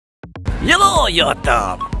Hello,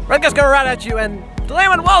 YouTube! Ratkanos coming right at you, and today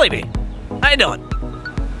I'm on Walibi. How you doing?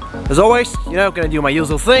 As always, you know, gonna do my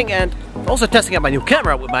usual thing, and also testing out my new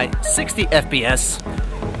camera with my 60 FPS.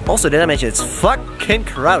 Also, did I mention it's fucking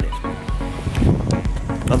crowded?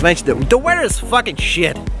 Not to mention the weather is fucking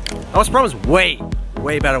shit. I was promised way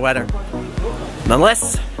better weather.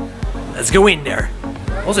 Nonetheless, let's go in there.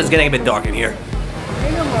 Also, it's getting a bit dark in here.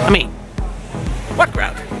 I mean, what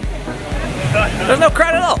crowd? There's no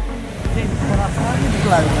crowd at all.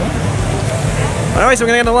 Alright, so we're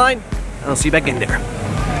gonna get in the line, and I'll see you back in there.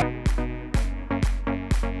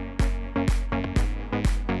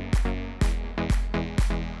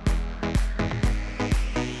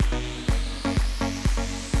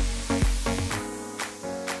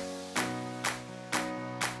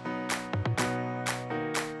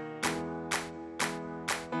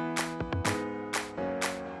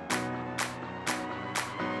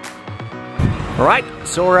 Alright,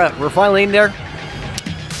 so we're finally in there.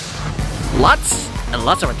 Lots and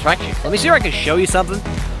lots of attractions. Let me see if I can show you something.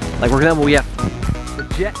 Like, for example, we have the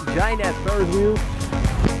giant ass Ferris wheel,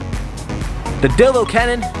 the dildo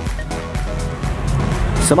cannon,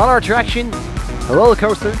 some other attraction, a roller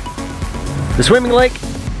coaster, the swimming lake.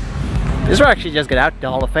 This will actually just get out the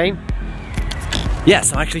Hall of Fame.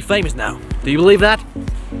 Yes, I'm actually famous now. Do you believe that?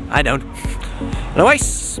 I don't.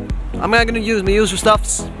 Anyways, I'm gonna use my user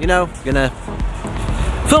stuffs, you know, gonna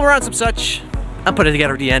film around some such and put it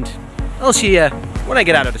together at the end. I'll see you when I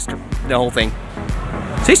get out of the whole thing.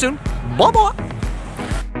 See you soon. Bye bye.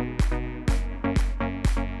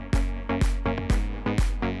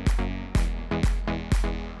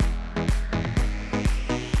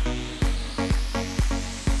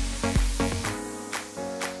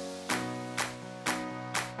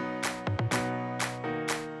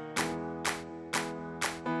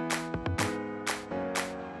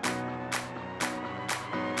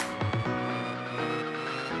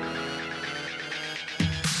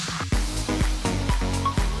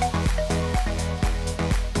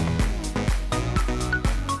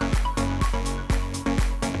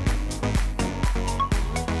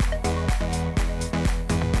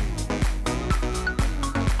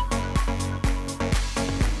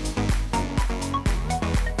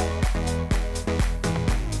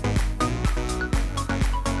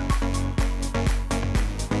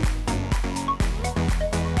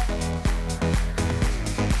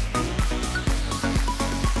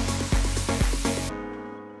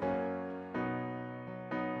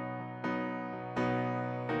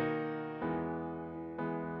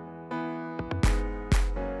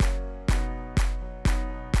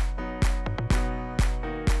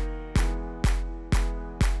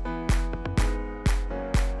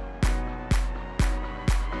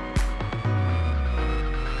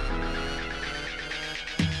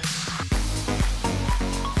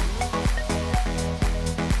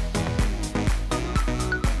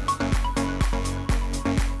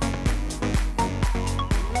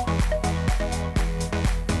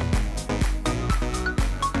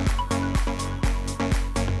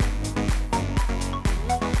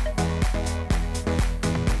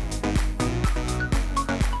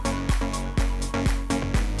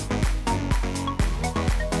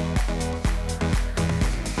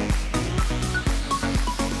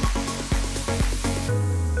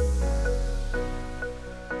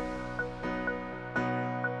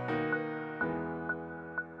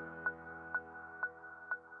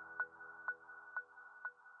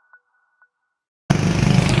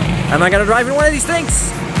 Am I gonna drive in one of these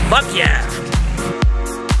things? Fuck yeah!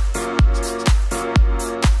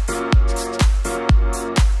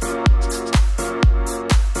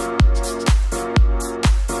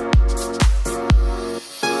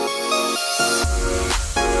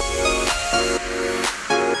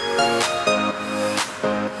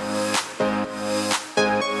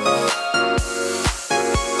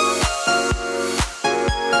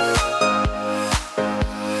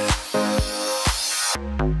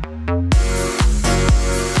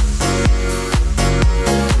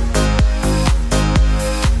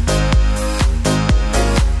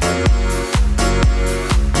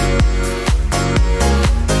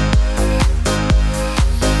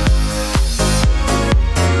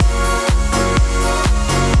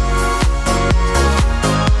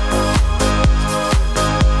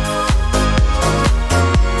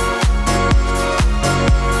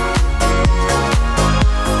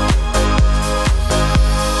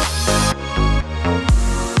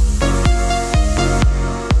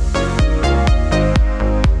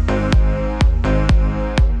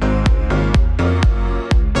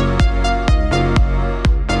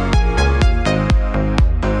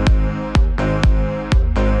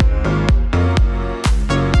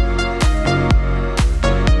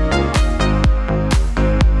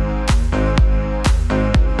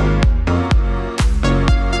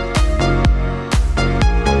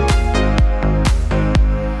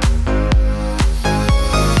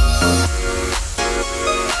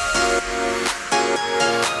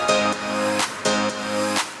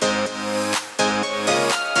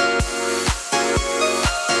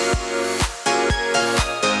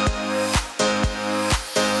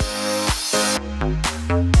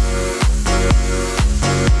 So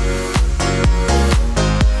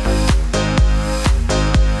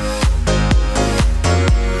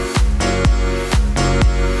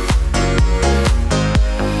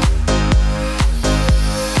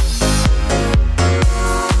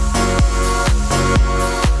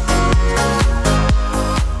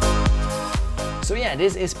yeah,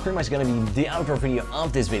 this is pretty much gonna be the outro video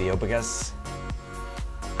of this video because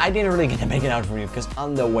I didn't really get to make an outro video because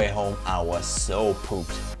on the way home I was so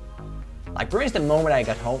pooped. Like pretty much the moment I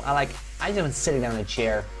got home, I just was sitting down in a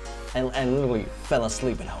chair and literally fell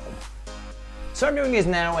asleep at home. So I'm doing this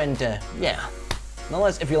now and yeah.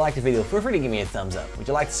 Nonetheless, if you liked the video, feel free to give me a thumbs up. Would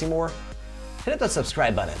you like to see more? Hit that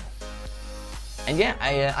subscribe button. And yeah,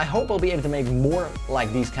 I hope I'll be able to make more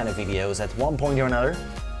like these kind of videos at one point or another.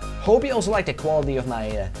 Hope you also like the quality of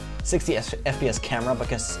my 60 FPS camera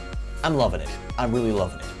because I'm loving it. I'm really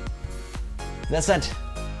loving it. That's it.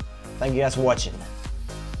 Thank you guys for watching.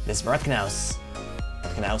 This is Ratkanos.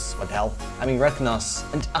 Ratkanos? What the hell? I mean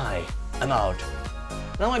Ratkanos, and I am out.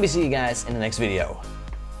 And I'll maybe see you guys in the next video.